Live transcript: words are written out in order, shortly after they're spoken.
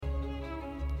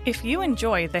If you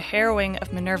enjoy The Harrowing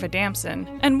of Minerva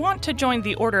Damson and want to join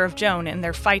the Order of Joan in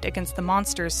their fight against the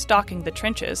monsters stalking the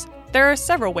trenches, there are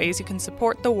several ways you can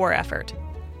support the war effort.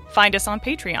 Find us on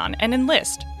Patreon and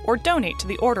enlist, or donate to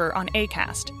the Order on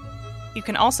Acast. You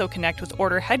can also connect with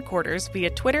Order headquarters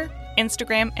via Twitter,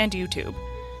 Instagram, and YouTube.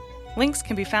 Links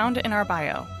can be found in our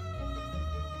bio.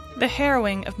 The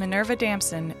Harrowing of Minerva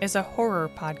Damson is a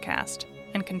horror podcast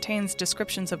and contains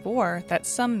descriptions of war that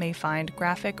some may find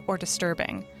graphic or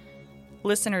disturbing.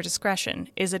 Listener discretion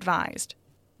is advised.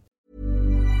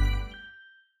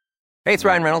 Hey, it's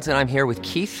Ryan Reynolds, and I'm here with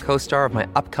Keith, co-star of my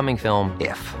upcoming film,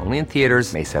 If, only in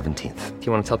theaters May 17th. Do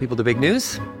you want to tell people the big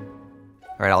news?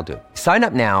 All right, I'll do it. Sign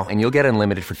up now and you'll get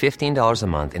unlimited for $15 a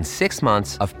month and 6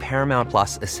 months of Paramount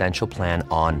Plus Essential Plan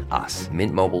on us.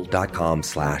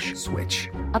 MintMobile.com/switch.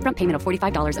 Upfront payment of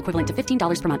 $45 equivalent to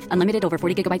 $15 per month. Unlimited over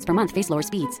 40 gigabytes per month. Face lower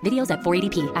speeds. Videos at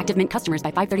 480p. Active Mint customers by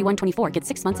 531.24 get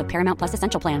 6 months of Paramount Plus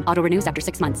Essential Plan. Auto renews after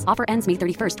 6 months. Offer ends May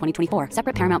 31st, 2024.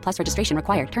 Separate Paramount Plus registration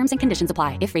required. Terms and conditions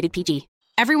apply if rated PG.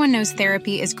 Everyone knows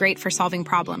therapy is great for solving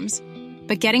problems.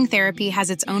 But getting therapy has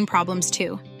its own problems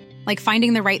too. Like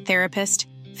finding the right therapist,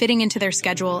 fitting into their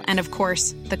schedule, and of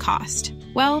course, the cost.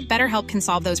 Well, BetterHelp can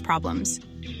solve those problems.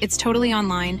 It's totally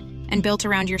online and built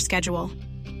around your schedule.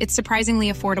 It's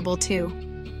surprisingly affordable, too.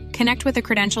 Connect with a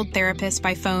credentialed therapist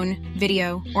by phone,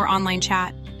 video, or online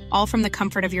chat, all from the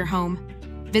comfort of your home.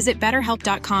 Visit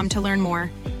BetterHelp.com to learn more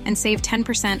and save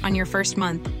 10% on your first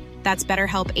month. That's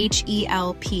BetterHelp,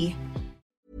 H-E-L-P.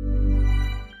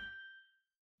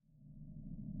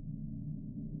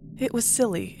 It was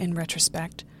silly, in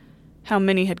retrospect, how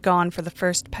Minnie had gone for the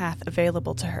first path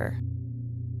available to her.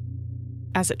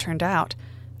 As it turned out,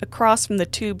 across from the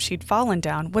tube she'd fallen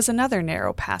down was another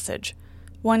narrow passage,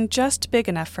 one just big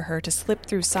enough for her to slip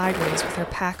through sideways with her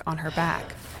pack on her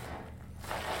back.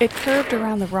 It curved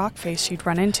around the rock face she'd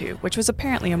run into, which was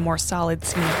apparently a more solid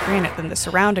seam of granite than the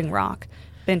surrounding rock,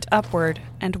 bent upward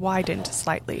and widened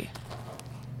slightly.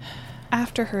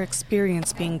 After her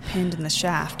experience being pinned in the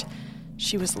shaft,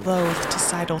 she was loath to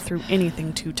sidle through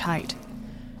anything too tight.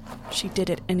 She did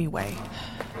it anyway.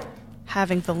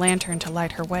 Having the lantern to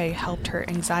light her way helped her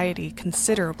anxiety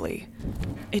considerably.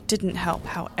 It didn't help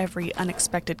how every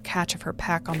unexpected catch of her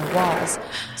pack on the walls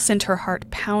sent her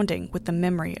heart pounding with the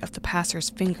memory of the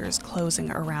passer's fingers closing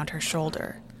around her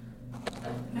shoulder.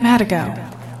 Madigo,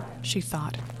 she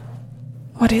thought.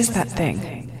 What is that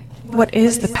thing? What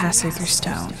is the passer-through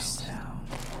stone?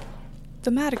 The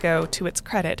Madigo, to its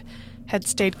credit, had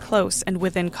stayed close and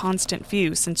within constant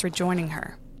view since rejoining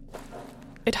her.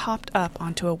 It hopped up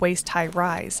onto a waist-high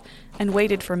rise and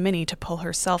waited for Minnie to pull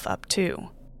herself up too.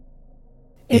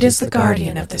 It is the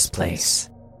guardian of this place.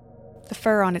 The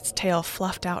fur on its tail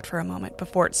fluffed out for a moment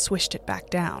before it swished it back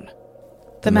down.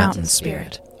 The mountain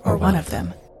spirit, or one of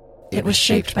them. It was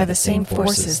shaped by the same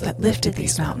forces that lifted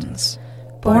these mountains,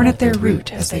 born at their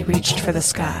root as they reached for the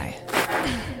sky.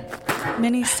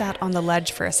 Minnie sat on the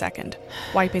ledge for a second,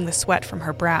 wiping the sweat from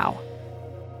her brow.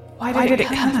 Why did it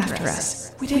come after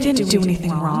us? We didn't do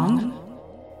anything wrong.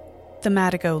 The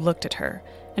Madigo looked at her,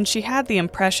 and she had the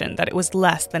impression that it was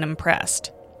less than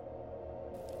impressed.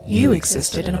 You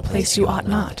existed in a place you ought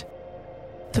not.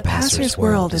 The passer's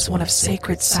world is one of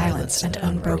sacred silence and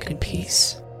unbroken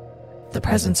peace. The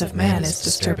presence of man is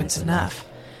disturbance enough,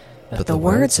 but the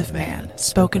words of man,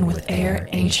 spoken with air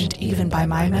ancient even by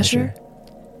my measure,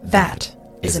 that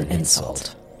is an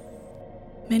insult.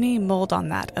 Minnie mulled on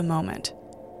that a moment.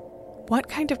 What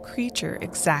kind of creature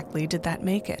exactly did that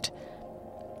make it?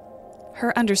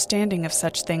 Her understanding of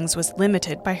such things was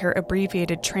limited by her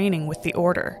abbreviated training with the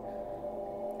Order.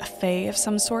 A fae of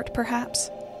some sort,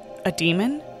 perhaps? A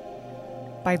demon?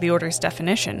 By the Order's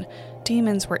definition,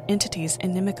 demons were entities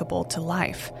inimical to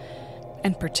life,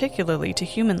 and particularly to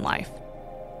human life.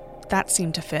 That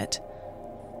seemed to fit.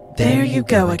 There you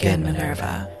go again,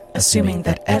 Minerva, assuming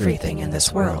that everything in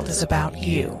this world is about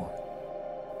you.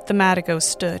 The Madigo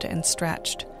stood and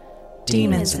stretched.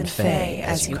 Demons and fae,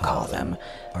 as you call them,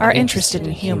 are interested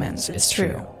in humans, it's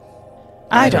true.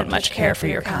 I don't much care for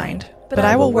your kind, but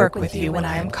I will work with you when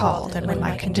I am called and when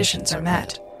my conditions are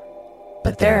met.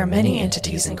 But there are many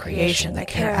entities in creation that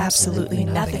care absolutely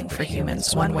nothing for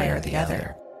humans one way or the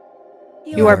other.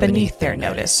 You are beneath their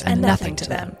notice and nothing to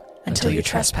them until you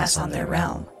trespass on their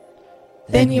realm.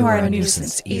 Then you are a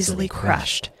nuisance easily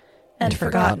crushed and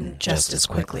forgotten just as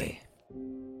quickly.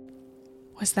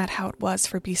 Was that how it was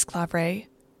for Bisclavret?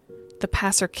 The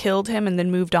passer killed him and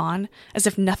then moved on, as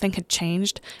if nothing had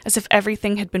changed, as if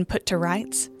everything had been put to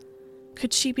rights?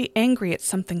 Could she be angry at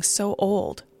something so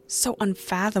old, so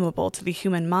unfathomable to the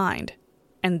human mind?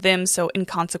 and them so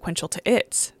inconsequential to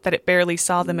its that it barely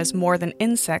saw them as more than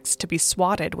insects to be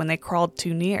swatted when they crawled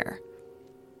too near.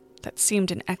 That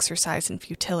seemed an exercise in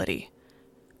futility.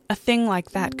 A thing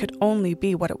like that could only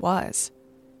be what it was.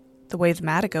 The way the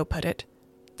Madigo put it,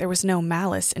 there was no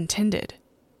malice intended.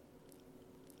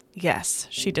 Yes,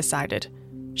 she decided,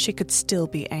 she could still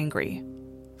be angry,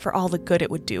 for all the good it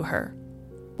would do her,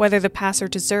 whether the passer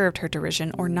deserved her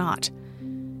derision or not.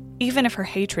 Even if her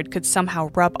hatred could somehow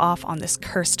rub off on this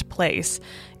cursed place,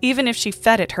 even if she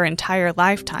fed it her entire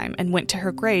lifetime and went to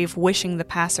her grave wishing the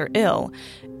passer ill,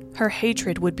 her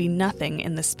hatred would be nothing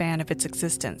in the span of its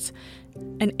existence,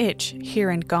 an itch here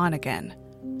and gone again.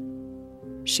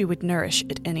 She would nourish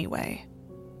it anyway.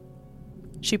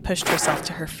 She pushed herself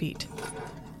to her feet.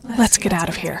 Let's get out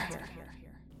of here.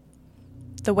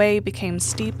 The way became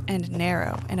steep and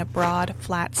narrow in a broad,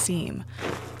 flat seam,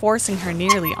 forcing her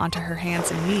nearly onto her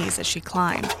hands and knees as she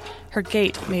climbed, her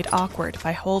gait made awkward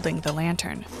by holding the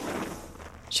lantern.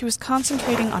 She was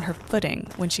concentrating on her footing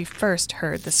when she first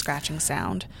heard the scratching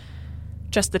sound.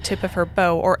 Just the tip of her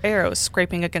bow or arrow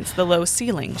scraping against the low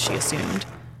ceiling, she assumed.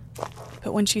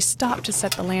 But when she stopped to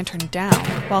set the lantern down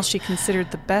while she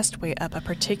considered the best way up a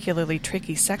particularly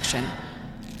tricky section,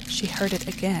 she heard it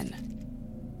again.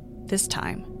 This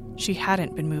time, she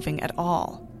hadn't been moving at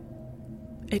all.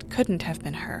 It couldn't have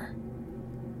been her.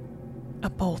 A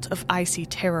bolt of icy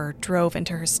terror drove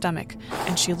into her stomach,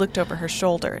 and she looked over her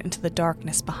shoulder into the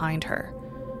darkness behind her.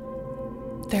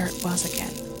 There it was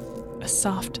again, a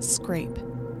soft scrape.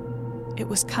 It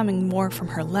was coming more from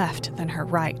her left than her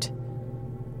right.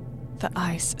 The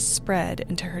ice spread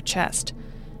into her chest.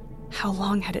 How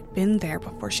long had it been there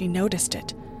before she noticed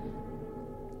it?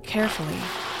 Carefully,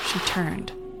 she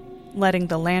turned, letting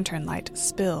the lantern light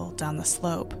spill down the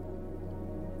slope.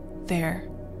 There,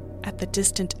 at the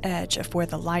distant edge of where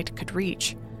the light could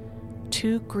reach,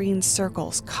 2 green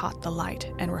circles caught the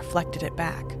light and reflected it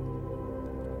back.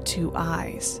 2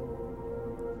 eyes.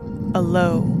 A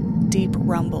low, deep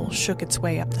rumble shook its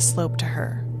way up the slope to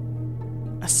her.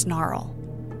 A snarl.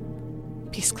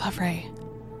 Bisclavret.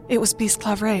 It was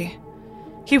Bisclavret.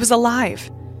 He was alive.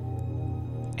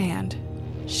 And,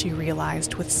 she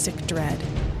realized with sick dread,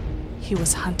 he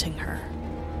was hunting her.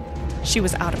 She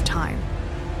was out of time.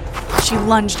 She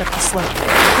lunged up the slope,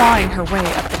 clawing her way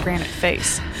up the granite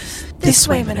face. This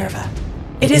way, Minerva.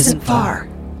 It isn't far.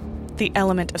 The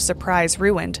element of surprise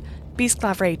ruined,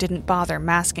 Bisclavret didn't bother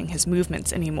masking his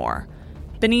movements anymore.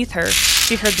 Beneath her,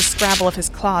 she heard the scrabble of his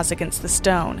claws against the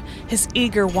stone, his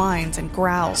eager whines and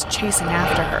growls chasing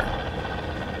after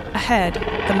her. Ahead,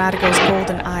 the Madigo's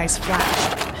golden eyes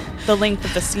flashed. The length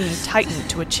of the seam tightened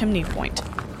to a chimney point.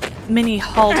 Minnie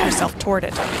hauled herself toward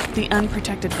it, the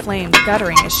unprotected flame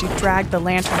guttering as she dragged the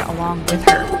lantern along with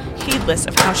her, heedless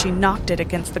of how she knocked it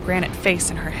against the granite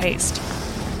face in her haste.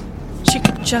 She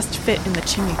could just fit in the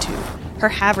chimney tube, her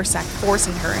haversack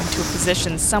forcing her into a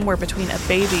position somewhere between a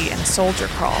baby and a soldier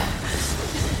crawl.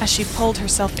 As she pulled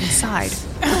herself inside,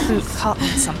 her boot caught on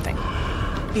something.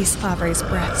 Bisclavret's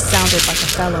breath sounded like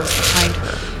a bellows behind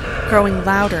her, growing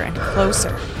louder and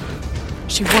closer.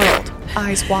 She whirled,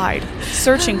 eyes wide,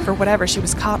 searching for whatever she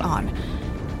was caught on,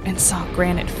 and saw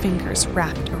granite fingers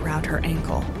wrapped around her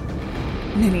ankle.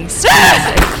 Minnie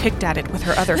screamed and kicked at it with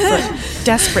her other foot,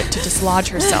 desperate to dislodge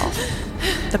herself.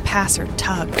 The passer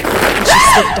tugged, and she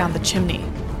slipped down the chimney.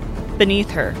 Beneath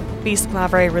her,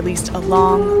 Bisclavret released a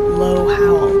long, low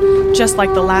howl, just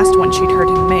like the last one she'd heard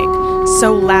him make,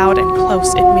 so loud and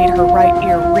close it made her right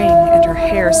ear ring and her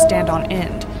hair stand on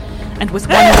end. And with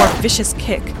one more vicious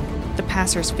kick, the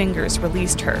passer's fingers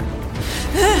released her.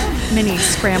 Minnie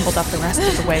scrambled up the rest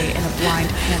of the way in a blind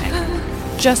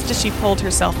panic. Just as she pulled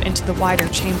herself into the wider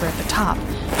chamber at the top,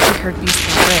 she heard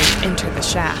Bisclavret enter the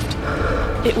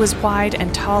shaft. It was wide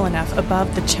and tall enough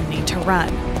above the chimney to run.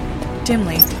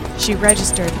 Dimly, she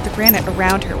registered that the granite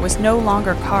around her was no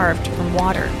longer carved from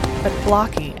water, but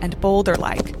blocky and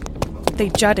boulder-like. They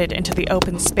jutted into the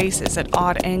open spaces at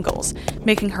odd angles,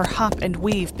 making her hop and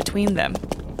weave between them.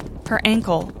 Her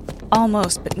ankle,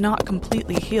 almost but not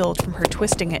completely healed from her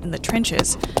twisting it in the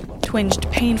trenches, twinged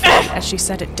painfully as she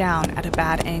set it down at a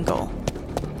bad angle.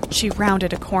 She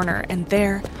rounded a corner, and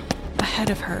there, ahead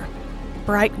of her,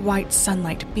 bright white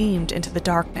sunlight beamed into the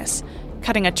darkness,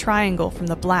 cutting a triangle from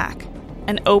the black,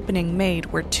 an opening made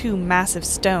where 2 massive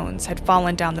stones had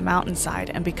fallen down the mountainside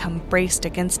and become braced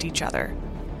against each other.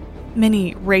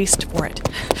 Minnie raced for it,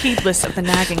 heedless of the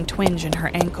nagging twinge in her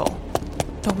ankle.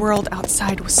 The world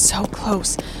outside was so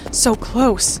close,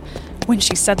 when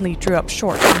she suddenly drew up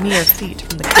short mere feet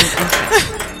from the cave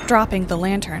entrance, dropping the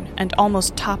lantern and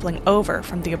almost toppling over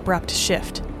from the abrupt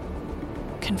shift.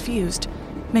 Confused,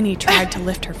 Minnie tried to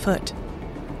lift her foot.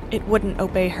 it wouldn't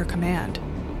obey her command.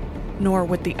 Nor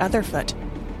would the other foot.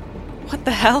 What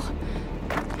the hell?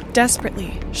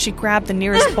 Desperately, she grabbed the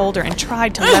nearest boulder and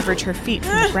tried to leverage her feet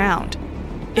from the ground.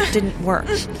 It didn't work.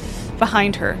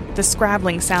 Behind her, the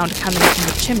scrabbling sound coming from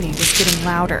the chimney was getting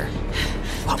louder.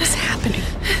 What was happening?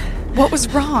 What was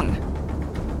wrong?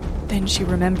 Then she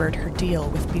remembered her deal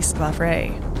with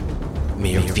Bisclavret.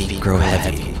 May your feet grow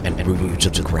heavy and root you to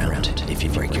the ground if you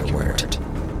break your word.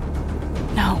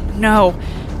 No.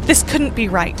 This couldn't be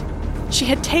right. She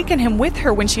had taken him with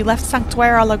her when she left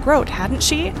Sanctuaire à la Grotte, hadn't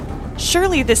she?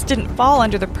 Surely this didn't fall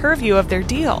under the purview of their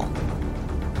deal.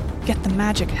 Yet the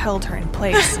magic held her in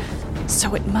place,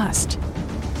 so it must.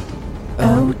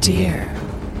 Oh dear.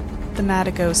 The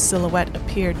Madigo's silhouette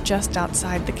appeared just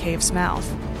outside the cave's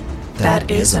mouth. That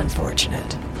is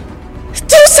unfortunate.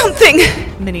 Do something!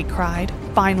 Minnie cried,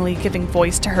 finally giving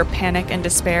voice to her panic and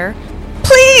despair.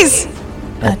 Please!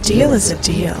 A deal is a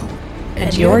deal,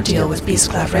 and your deal with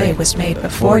Bisclavret was made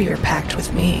before your pact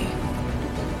with me.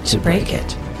 To break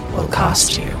it will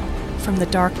cost you. From the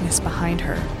darkness behind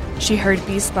her, she heard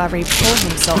Bisclavret pull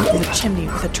himself from the chimney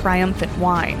with a triumphant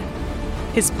whine.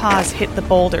 His paws hit the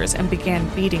boulders and began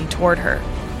beating toward her.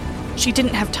 She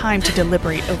didn't have time to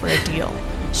deliberate over a deal.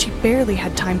 She barely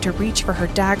had time to reach for her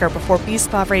dagger before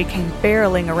Bisclavret came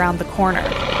barreling around the corner.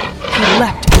 He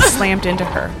leapt and slammed into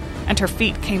her, and her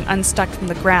feet came unstuck from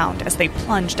the ground as they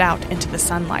plunged out into the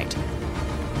sunlight.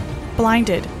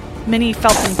 Blinded, Minnie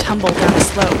felt them tumble down a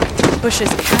slope, bushes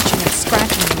catching and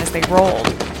scratching them as they rolled.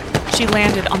 She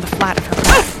landed on the flat of her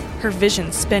back, her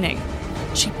vision spinning.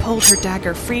 She pulled her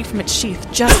dagger free from its sheath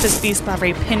just as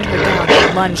Bisclavret pinned her down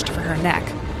and lunged for her neck.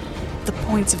 The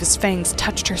points of his fangs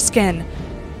touched her skin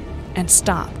and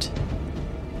stopped,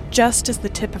 just as the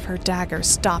tip of her dagger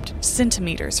stopped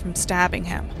centimeters from stabbing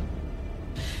him.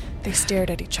 They stared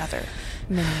at each other,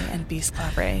 Minnie and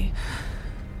Bisclavret.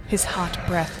 His hot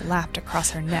breath lapped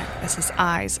across her neck as his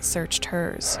eyes searched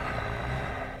hers.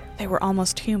 They were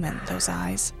almost human, those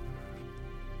eyes.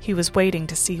 He was waiting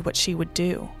to see what she would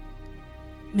do.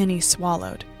 Minnie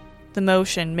swallowed, the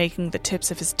motion making the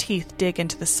tips of his teeth dig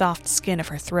into the soft skin of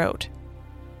her throat.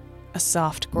 A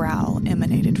soft growl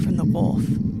emanated from the wolf.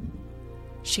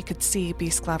 She could see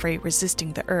Bisclavret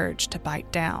resisting the urge to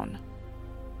bite down.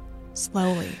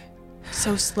 Slowly,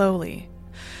 so slowly,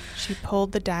 she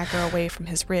pulled the dagger away from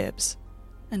his ribs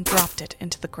and dropped it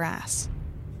into the grass.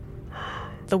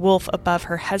 The wolf above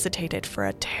her hesitated for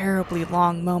a terribly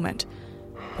long moment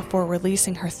before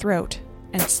releasing her throat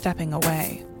and stepping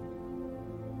away.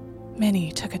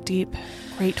 Minnie took a deep,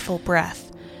 grateful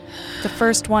breath, the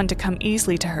first one to come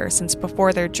easily to her since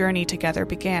before their journey together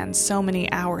began so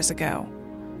many hours ago.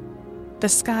 The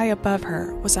sky above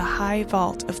her was a high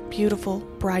vault of beautiful,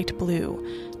 bright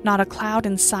blue, not a cloud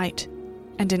in sight,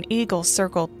 and an eagle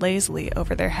circled lazily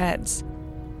over their heads.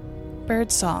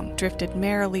 Birdsong drifted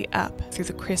merrily up through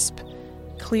the crisp,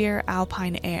 clear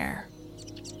alpine air.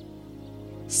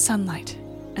 Sunlight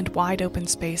and wide open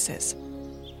spaces.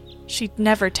 She'd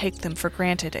never take them for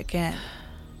granted again.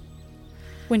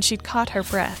 When she'd caught her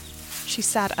breath, she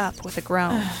sat up with a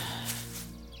groan.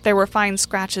 There were fine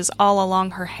scratches all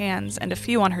along her hands and a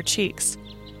few on her cheeks.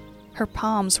 Her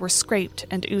palms were scraped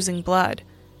and oozing blood,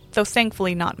 though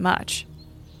thankfully not much.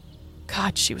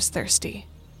 God, she was thirsty.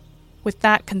 With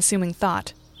that consuming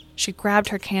thought, she grabbed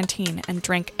her canteen and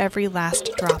drank every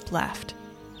last drop left.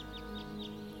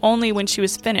 Only when she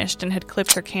was finished and had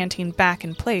clipped her canteen back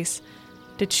in place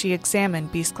did she examine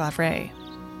Bisclavret.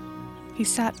 He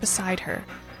sat beside her,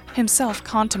 himself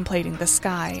contemplating the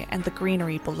sky and the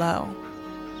greenery below.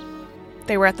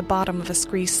 They were at the bottom of a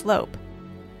scree slope.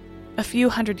 A few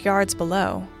hundred yards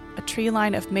below, a tree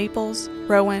line of maples,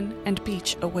 rowan, and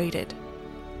beech awaited.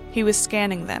 He was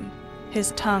scanning them,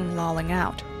 his tongue lolling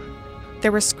out.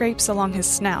 There were scrapes along his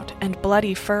snout and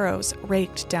bloody furrows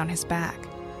raked down his back.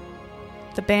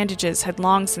 The bandages had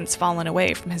long since fallen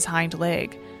away from his hind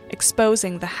leg,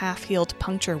 exposing the half-healed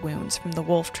puncture wounds from the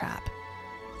wolf trap.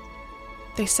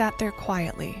 They sat there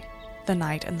quietly, the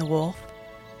knight and the wolf,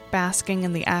 basking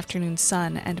in the afternoon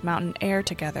sun and mountain air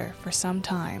together for some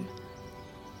time.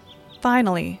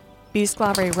 Finally,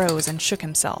 Bisclavret rose and shook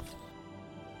himself.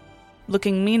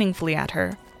 Looking meaningfully at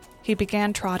her, he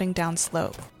began trotting down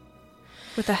slope.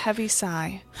 With a heavy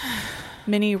sigh,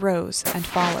 Minnie rose and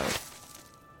followed.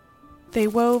 They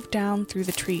wove down through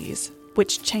the trees,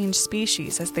 which changed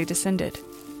species as they descended.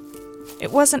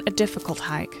 It wasn't a difficult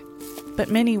hike, but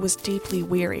Minnie was deeply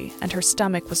weary and her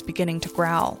stomach was beginning to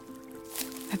growl.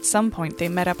 At some point they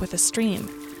met up with a stream,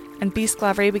 and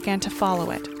Bisclavret began to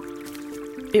follow it.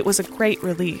 It was a great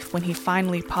relief when he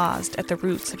finally paused at the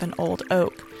roots of an old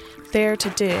oak, there to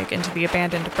dig into the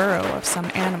abandoned burrow of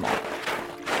some animal.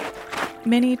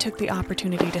 Minnie took the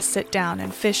opportunity to sit down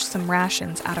and fish some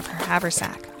rations out of her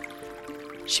haversack.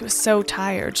 She was so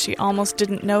tired she almost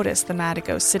didn't notice the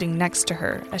Madigo sitting next to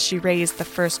her as she raised the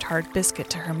first hard biscuit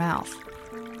to her mouth.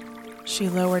 She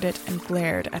lowered it and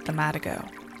glared at the Madigo.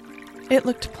 It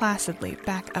looked placidly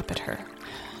back up at her.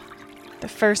 The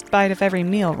first bite of every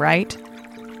meal, right?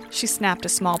 She snapped a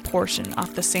small portion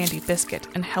off the sandy biscuit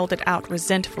and held it out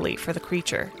resentfully for the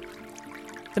creature.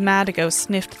 The Madigo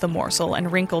sniffed the morsel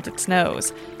and wrinkled its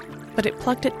nose, but it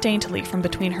plucked it daintily from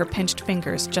between her pinched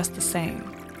fingers just the same.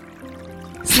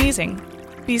 Sneezing,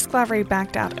 Bisclaveret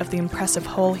backed out of the impressive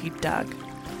hole he'd dug,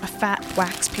 a fat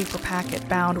wax paper packet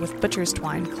bound with butcher's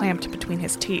twine clamped between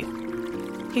his teeth.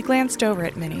 He glanced over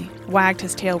at Minnie, wagged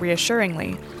his tail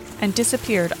reassuringly, and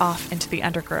disappeared off into the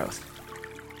undergrowth.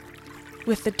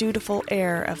 With the dutiful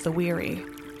air of the weary,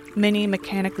 Minnie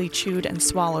mechanically chewed and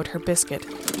swallowed her biscuit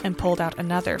and pulled out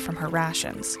another from her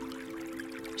rations.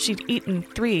 She'd eaten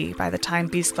 3 by the time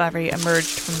Bisclaveret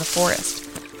emerged from the forest,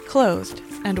 clothed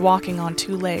and walking on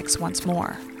 2 legs once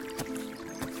more.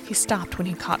 He stopped when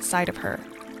he caught sight of her,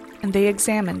 and they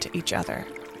examined each other.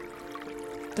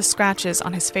 The scratches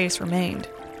on his face remained,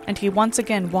 and he once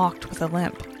again walked with a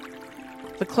limp.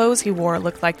 The clothes he wore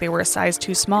looked like they were a size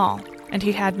too small, and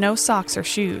he had no socks or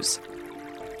shoes.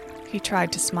 He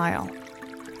tried to smile.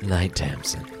 Night,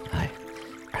 Tamsin.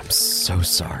 I'm so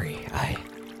sorry.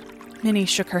 Minnie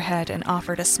shook her head and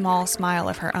offered a small smile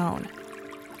of her own.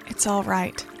 It's all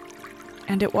right.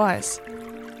 And it was.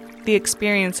 The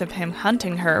experience of him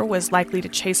hunting her was likely to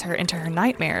chase her into her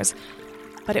nightmares,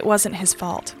 but it wasn't his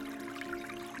fault.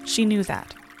 She knew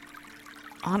that.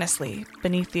 Honestly,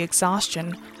 beneath the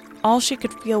exhaustion, all she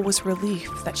could feel was relief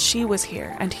that she was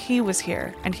here, and he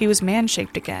was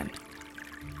man-shaped again.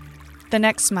 The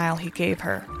next smile he gave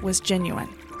her was genuine.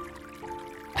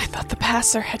 I thought the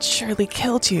passer had surely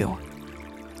killed you,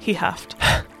 he huffed.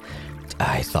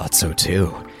 I thought so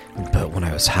too, but when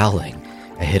I was howling,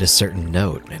 I hit a certain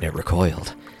note and it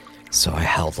recoiled, so I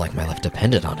howled like my life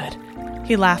depended on it.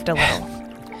 He laughed a little.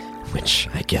 Which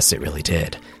I guess it really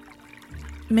did.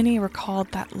 Minnie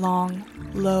recalled that long,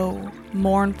 low,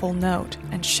 mournful note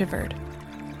and shivered.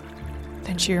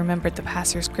 Then she remembered the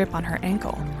passer's grip on her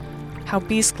ankle, how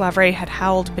Bisclaveret had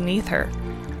howled beneath her,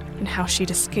 and how she'd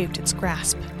escaped its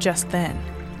grasp just then.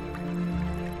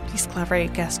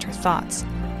 Bisclaveret guessed her thoughts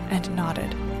and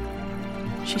nodded.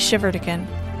 She shivered again,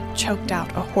 choked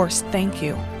out a hoarse thank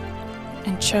you,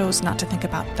 and chose not to think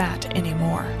about that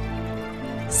anymore.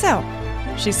 So,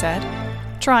 she said,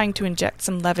 trying to inject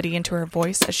some levity into her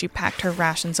voice as she packed her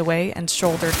rations away and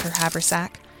shouldered her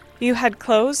haversack. You had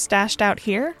clothes stashed out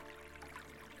here?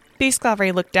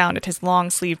 Bisclaveret looked down at his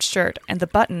long-sleeved shirt and the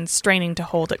buttons straining to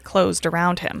hold it closed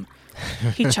around him.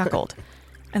 He chuckled,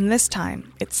 and this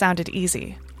time it sounded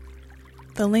easy.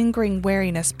 The lingering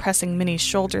wariness pressing Minnie's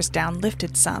shoulders down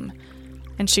lifted some,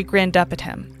 and she grinned up at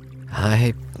him.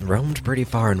 I roamed pretty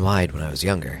far and wide when I was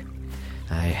younger.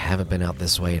 I haven't been out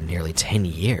this way in nearly 10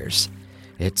 years.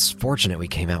 It's fortunate we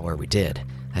came out where we did.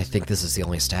 I think this is the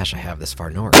only stash I have this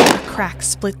far north. A crack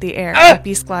split the air, and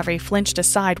Bisclaveret flinched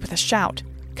aside with a shout,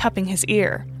 cupping his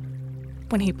ear.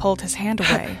 When he pulled his hand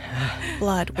away,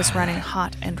 blood was running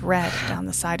hot and red down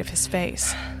the side of his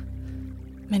face.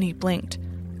 Minnie blinked,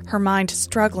 her mind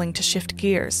struggling to shift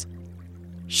gears.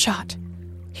 Shot.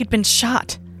 He'd been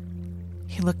shot.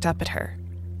 He looked up at her,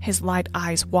 his light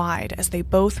eyes wide as they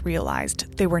both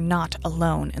realized they were not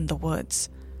alone in the woods.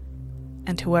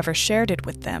 And whoever shared it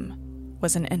with them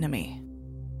was an enemy.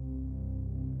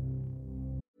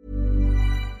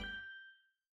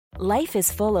 Life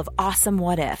is full of awesome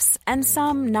what-ifs, and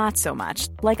some not so much,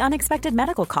 like unexpected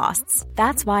medical costs.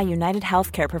 That's why United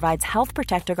Healthcare provides Health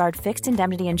Protector Guard fixed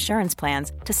indemnity insurance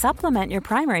plans to supplement your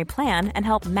primary plan and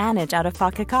help manage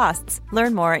out-of-pocket costs.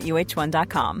 Learn more at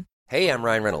UH1.com. Hey, I'm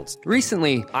Ryan Reynolds.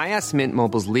 Recently, I asked Mint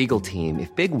Mobile's legal team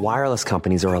if big wireless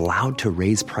companies are allowed to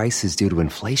raise prices due to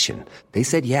inflation. They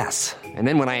said yes. And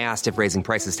then when I asked if raising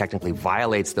prices technically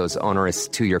violates those onerous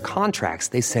 2-year contracts,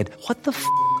 they said, what the f***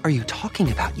 are you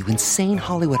talking about, you insane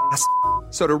Hollywood ass f-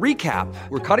 So to recap,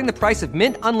 we're cutting the price of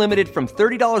Mint Unlimited from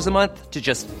 $30 a month to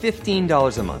just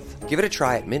 $15 a month. Give it a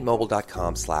try at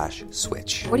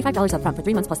mintmobile.com/switch. $45 up front for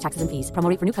 3 months plus taxes and fees. Promo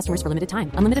rate for new customers for limited time.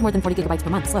 Unlimited more than 40 gigabytes per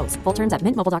month. Slows full terms at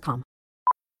mintmobile.com.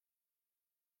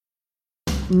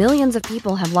 Millions of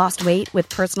people have lost weight with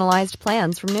personalized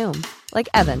plans from Noom. Like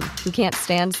Evan, who can't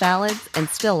stand salads and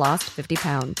still lost 50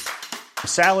 pounds.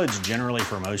 Salads generally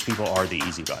for most people are the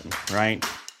easy button, right?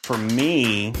 For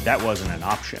me, that wasn't an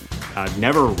option. I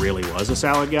never really was a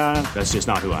salad guy. That's just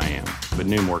not who I am. But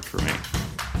Noom worked for me.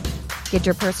 Get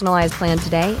your personalized plan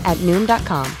today at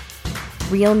Noom.com.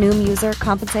 Real Noom user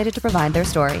compensated to provide their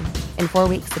story. In 4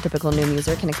 weeks, the typical Noom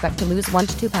user can expect to lose 1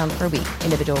 to 2 pounds per week.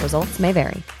 Individual results may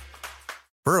vary.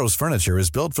 Burrow's furniture is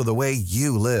built for the way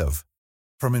you live.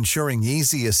 From ensuring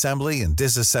easy assembly and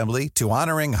disassembly to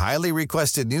honoring highly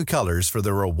requested new colors for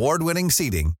their award-winning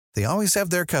seating, they always have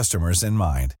their customers in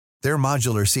mind. Their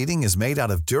modular seating is made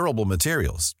out of durable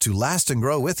materials to last and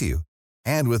grow with you.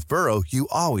 And with Burrow, you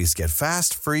always get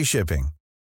fast, free shipping.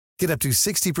 Get up to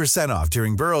 60% off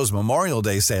during Burrow's Memorial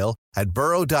Day sale at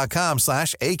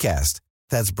burrow.com/ACAST.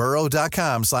 That's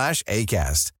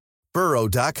burrow.com/ACAST.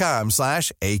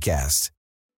 burrow.com/ACAST.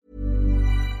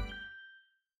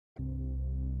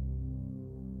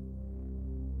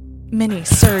 Minnie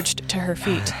surged to her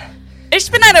feet.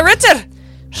 Ich bin eine Ritter!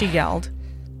 She yelled.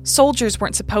 Soldiers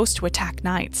weren't supposed to attack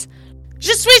knights.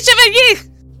 Je suis chevalier!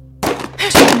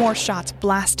 2 more shots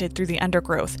blasted through the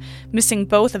undergrowth, missing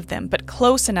both of them, but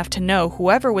close enough to know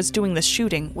whoever was doing the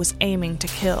shooting was aiming to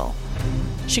kill.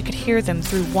 She could hear them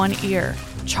through one ear,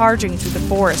 charging through the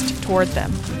forest toward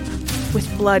them.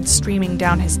 With blood streaming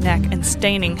down his neck and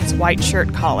staining his white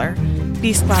shirt collar,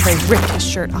 Bisklave ripped his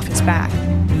shirt off his back.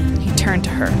 He turned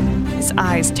to her, his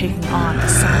eyes taking on a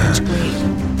savage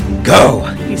gleam. Go!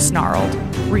 He snarled,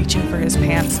 reaching for his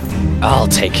pants. I'll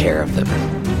take care of them.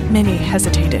 Minnie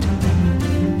hesitated.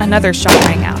 Another shot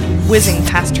rang out, whizzing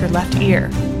past her left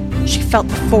ear. She felt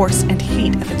the force and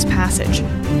heat of its passage.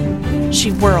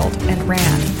 She whirled and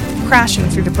ran, crashing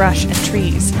through the brush and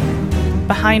trees.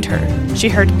 Behind her, she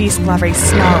heard Bisklave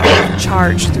snarl and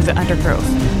charge through the undergrowth,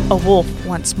 a wolf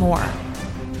once more.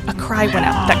 A cry went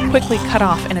up that quickly cut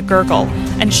off in a gurgle,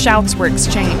 and shouts were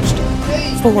exchanged.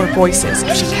 4 voices,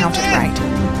 if she counted right.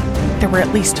 There were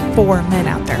at least 4 men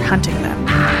out there hunting them.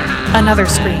 Another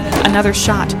scream, another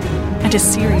shot, and a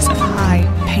series of high,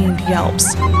 pained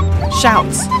yelps.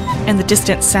 Shouts, and the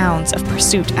distant sounds of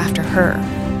pursuit after her.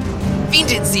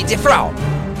 Finden Sie die Frau!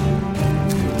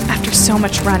 After so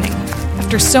much running,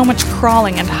 after so much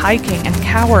crawling and hiking and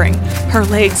cowering, her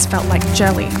legs felt like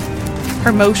jelly.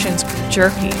 Her motions grew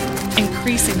jerky,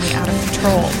 increasingly out of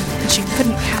control, and she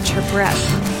couldn't catch her breath.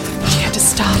 She had to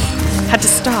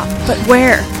stop, but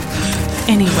where?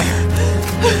 Anywhere.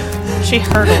 She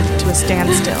hurtled to a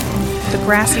standstill, the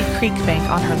grassy creek bank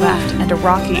on her left and a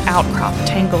rocky outcrop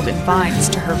tangled in vines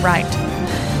to her right.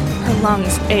 Her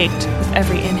lungs ached with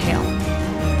every inhale.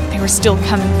 They were still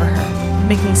coming for her,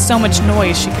 making so much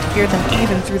noise she could hear them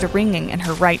even through the ringing in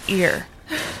her right ear.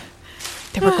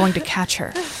 They were going to catch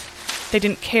her. They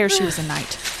didn't care she was a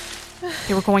knight.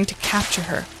 They were going to capture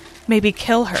her, maybe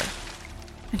kill her.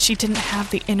 And she didn't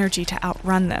have the energy to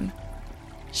outrun them.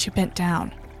 She bent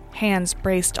down, hands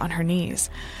braced on her knees,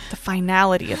 the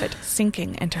finality of it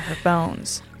sinking into her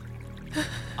bones.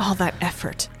 All that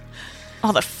effort,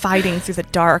 all the fighting through the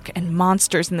dark and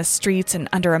monsters in the streets and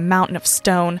under a mountain of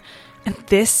stone, and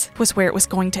this was where it was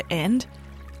going to end?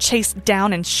 Chased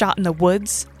down and shot in the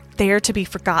woods, there to be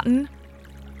forgotten?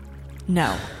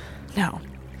 No,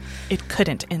 it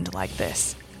couldn't end like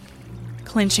this.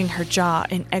 Clenching her jaw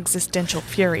in existential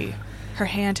fury, her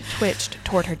hand twitched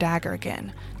toward her dagger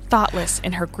again, thoughtless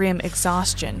in her grim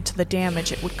exhaustion to the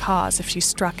damage it would cause if she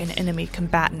struck an enemy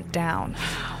combatant down.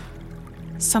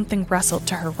 Something rustled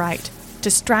to her right,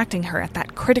 distracting her at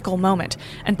that critical moment,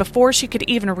 and before she could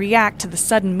even react to the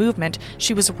sudden movement,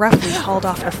 she was roughly hauled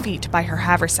off her feet by her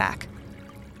haversack.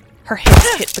 Her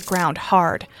hips hit the ground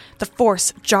hard, the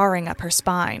force jarring up her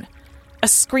spine. A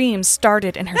scream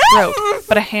started in her throat,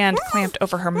 but a hand clamped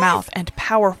over her mouth and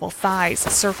powerful thighs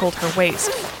circled her waist,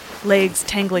 legs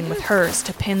tangling with hers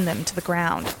to pin them to the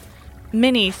ground.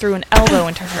 Minnie threw an elbow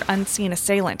into her unseen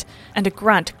assailant, and a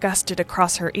grunt gusted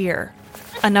across her ear.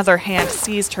 Another hand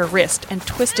seized her wrist and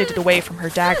twisted it away from her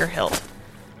dagger hilt.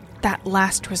 That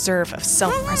last reserve of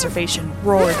self-preservation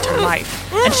roared to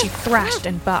life, and she thrashed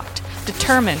and bucked,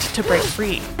 determined to break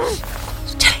free.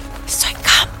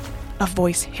 A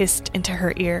voice hissed into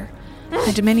her ear,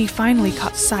 and Minnie finally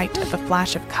caught sight of a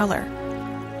flash of color,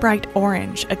 bright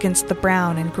orange against the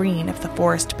brown and green of the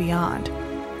forest beyond.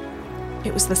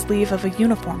 It was the sleeve of a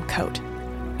uniform coat,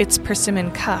 its persimmon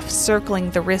cuff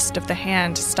circling the wrist of the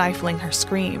hand stifling her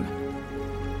scream.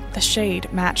 The shade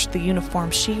matched the uniform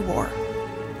she wore.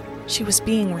 She was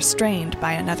being restrained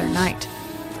by another knight.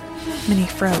 Minnie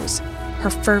froze, her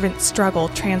fervent struggle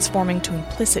transforming to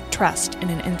implicit trust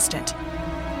in an instant.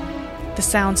 The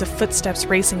sounds of footsteps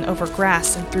racing over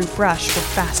grass and through brush were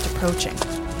fast approaching.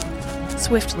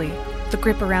 Swiftly, the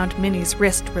grip around Minnie's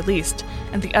wrist released,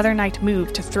 and the other knight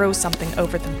moved to throw something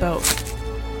over them both.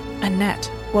 A net,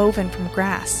 woven from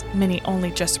grass Minnie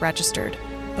only just registered,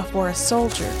 before a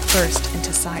soldier burst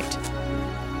into sight.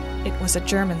 It was a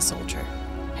German soldier,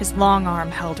 his long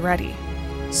arm held ready.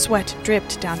 Sweat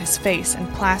dripped down his face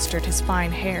and plastered his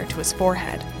fine hair to his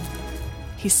forehead.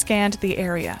 He scanned the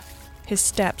area, his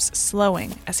steps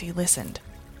slowing as he listened.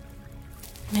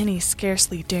 Minnie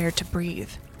scarcely dared to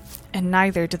breathe, and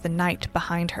neither did the knight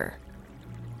behind her.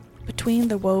 Between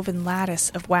the woven lattice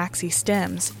of waxy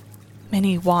stems,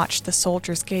 Minnie watched the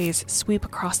soldier's gaze sweep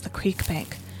across the creek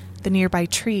bank, the nearby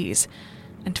trees,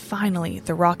 and finally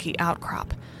the rocky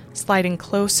outcrop, sliding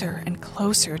closer and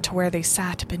closer to where they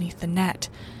sat beneath the net.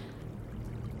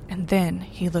 And then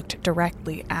he looked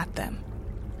directly at them.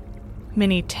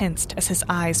 Minnie tensed as his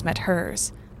eyes met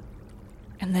hers,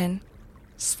 and then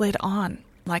slid on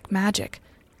like magic,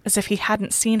 as if he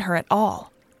hadn't seen her at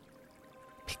all.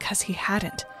 Because he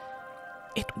hadn't.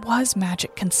 It was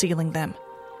magic concealing them,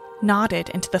 knotted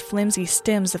into the flimsy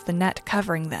stems of the net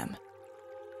covering them.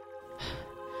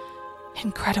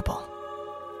 Incredible.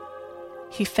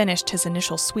 He finished his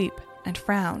initial sweep and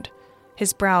frowned,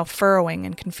 his brow furrowing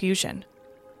in confusion.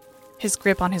 His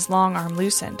grip on his long arm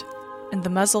loosened, and the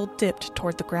muzzle dipped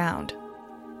toward the ground.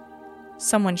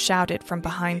 Someone shouted from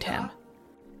behind him.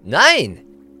 Nein!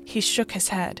 He shook his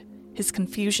head, his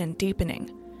confusion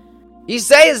deepening. Ich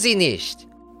sehe sie nicht!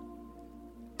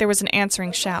 There was an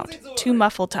answering shout, too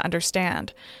muffled to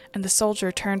understand, and the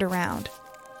soldier turned around.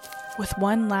 With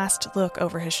one last look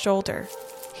over his shoulder,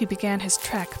 he began his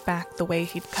trek back the way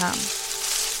he'd come.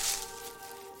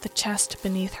 The chest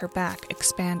beneath her back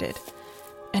expanded,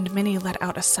 and Minnie let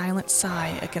out a silent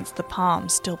sigh against the palm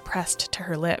still pressed to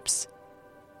her lips.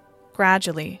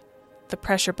 Gradually, the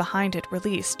pressure behind it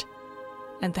released,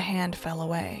 and the hand fell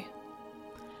away.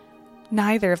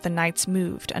 Neither of the knights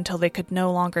moved until they could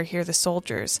no longer hear the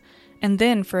soldiers, and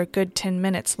then for a good 10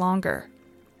 minutes longer.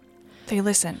 They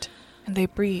listened, and they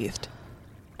breathed,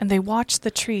 and they watched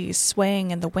the trees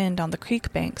swaying in the wind on the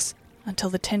creek banks until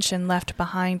the tension left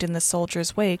behind in the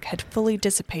soldiers' wake had fully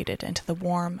dissipated into the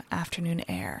warm afternoon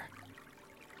air.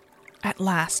 At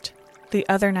last, the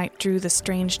other knight drew the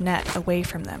strange net away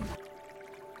from them.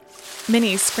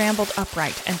 Minnie scrambled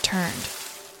upright and turned.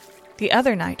 The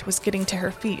other knight was getting to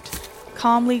her feet,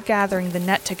 calmly gathering the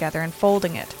net together and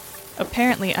folding it,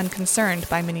 apparently unconcerned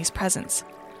by Minnie's presence.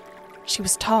 She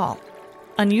was tall,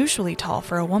 unusually tall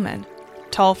for a woman,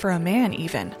 tall for a man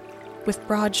even, with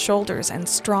broad shoulders and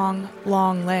strong,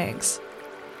 long legs.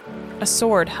 A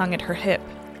sword hung at her hip.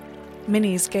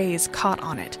 Minnie's gaze caught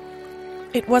on it.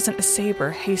 It wasn't a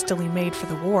saber hastily made for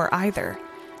the war either.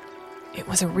 It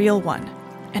was a real one,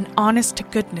 an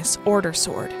honest-to-goodness order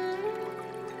sword.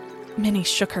 Minnie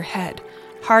shook her head,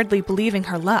 hardly believing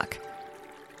her luck.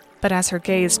 But as her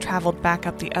gaze traveled back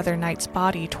up the other knight's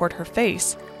body toward her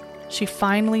face, she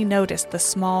finally noticed the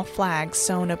small flag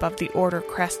sewn above the Order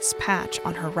crest's patch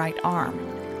on her right arm.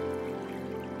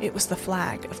 It was the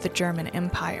flag of the German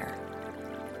Empire.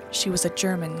 She was a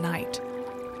German knight.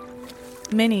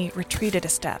 Minnie retreated a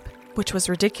step, which was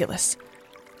ridiculous.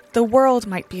 The world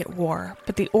might be at war,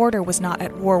 but the Order was not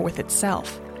at war with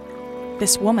itself.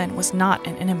 This woman was not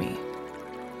an enemy.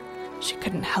 She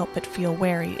couldn't help but feel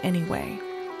wary anyway.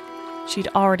 She'd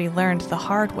already learned the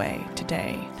hard way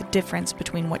today the difference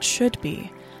between what should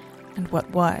be and what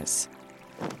was.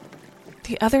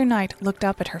 The other knight looked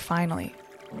up at her finally,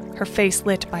 her face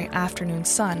lit by afternoon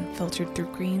sun filtered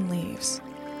through green leaves.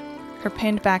 Her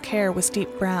pinned back hair was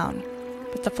deep brown,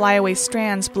 but the flyaway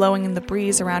strands blowing in the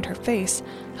breeze around her face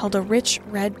held a rich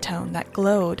red tone that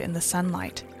glowed in the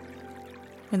sunlight.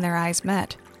 When their eyes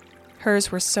met,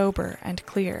 hers were sober and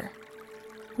clear.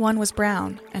 One was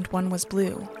brown and one was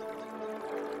blue.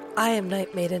 I am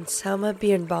Knight Maiden Selma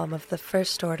Birnbaum of the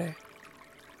First Order.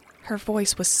 Her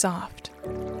voice was soft,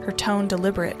 her tone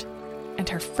deliberate, and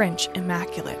her French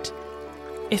immaculate.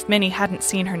 If Minnie hadn't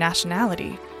seen her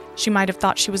nationality, she might have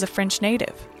thought she was a French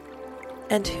native.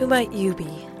 And who might you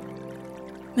be?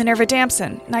 Minerva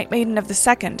Damson, Knight Maiden of the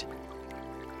Second.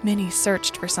 Minnie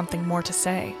searched for something more to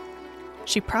say.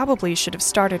 She probably should have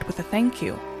started with a thank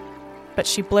you, but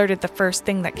she blurted the first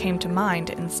thing that came to mind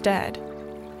instead.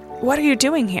 What are you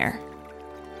doing here?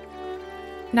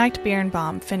 Knight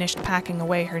Birnbaum finished packing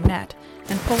away her net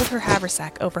and pulled her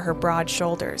haversack over her broad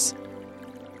shoulders.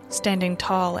 Standing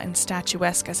tall and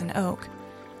statuesque as an oak,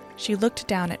 she looked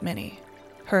down at Minnie,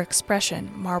 her expression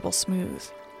marble smooth.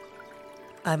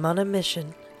 I'm on a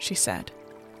mission, she said.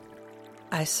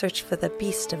 I search for the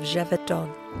beast of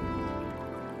Gévaudan.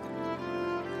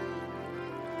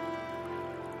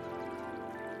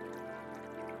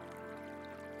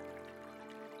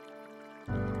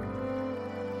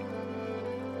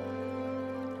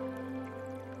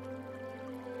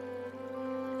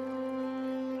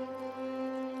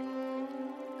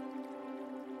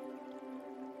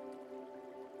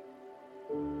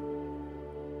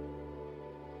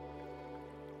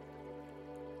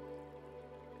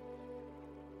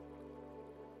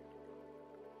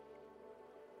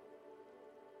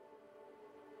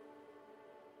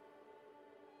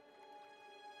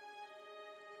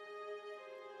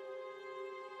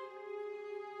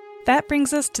 That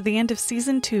brings us to the end of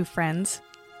Season 2, friends.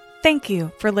 Thank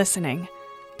you for listening.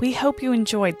 We hope you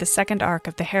enjoyed the second arc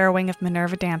of The Harrowing of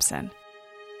Minerva Damson.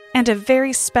 And a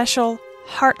very special,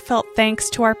 heartfelt thanks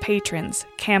to our patrons,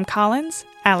 Cam Collins,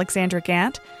 Alexandra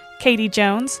Gant, Katie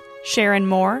Jones, Sharon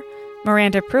Moore,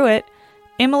 Miranda Pruitt,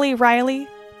 Emily Riley,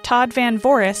 Todd Van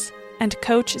Voris, and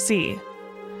Coach Z.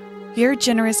 Your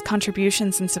generous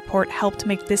contributions and support helped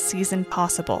make this season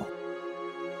possible.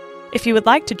 If you would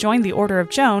like to join the Order of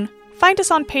Joan, find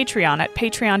us on Patreon at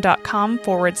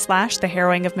patreon.com/The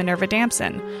Harrowing of Minerva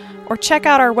Damson, or check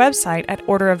out our website at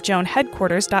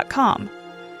orderofjoanheadquarters.com.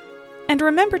 And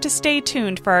remember to stay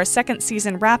tuned for our second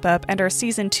season wrap-up and our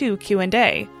Season 2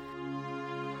 Q&A.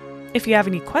 If you have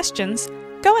any questions,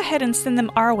 go ahead and send them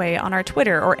our way on our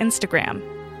Twitter or Instagram.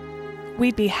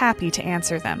 We'd be happy to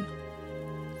answer them.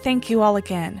 Thank you all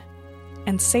again,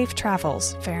 and safe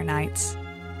travels, fair knights.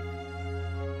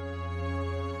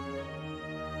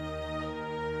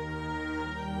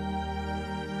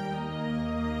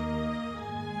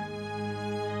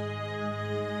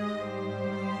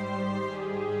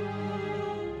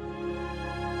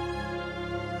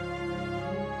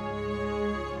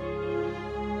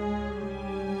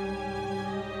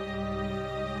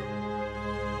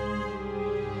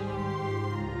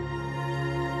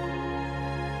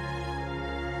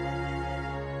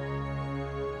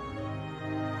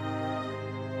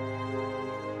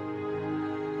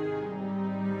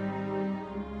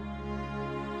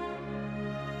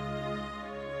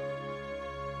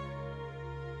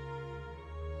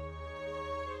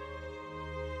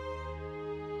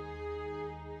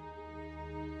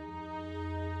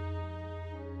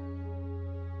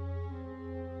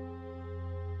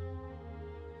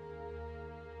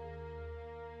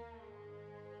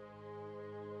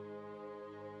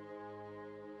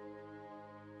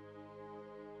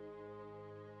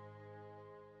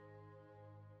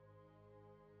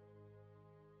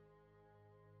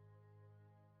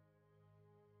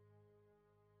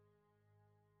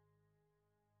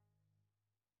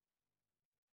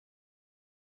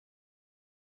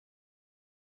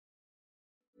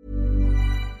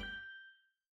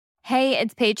 Hey,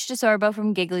 it's Paige DeSorbo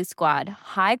from Giggly Squad.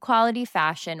 High quality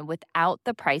fashion without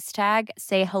the price tag.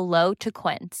 Say hello to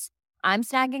Quince. I'm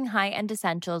snagging high-end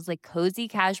essentials like cozy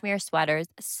cashmere sweaters,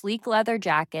 sleek leather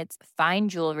jackets, fine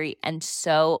jewelry, and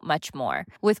so much more.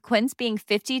 With Quince being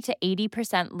 50 to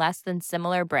 80% less than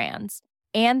similar brands.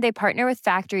 And they partner with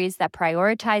factories that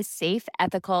prioritize safe,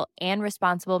 ethical, and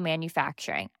responsible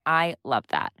manufacturing. I love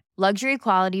that. Luxury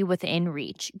quality within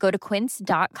reach. Go to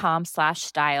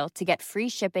quince.com/style to get free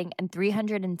shipping and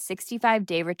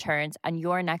 365-day returns on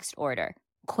your next order.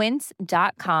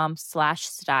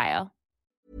 Quince.com/style.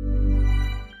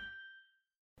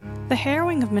 The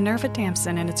Harrowing of Minerva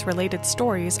Damson and its related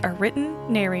stories are written,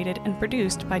 narrated, and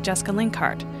produced by Jessica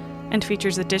Linkhart, and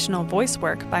features additional voice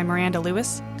work by Miranda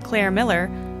Lewis, Claire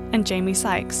Miller, and Jamie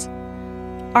Sykes.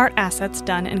 Art assets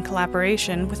done in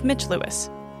collaboration with Mitch Lewis.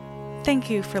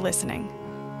 Thank you for listening.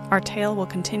 Our tale will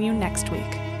continue next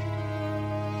week.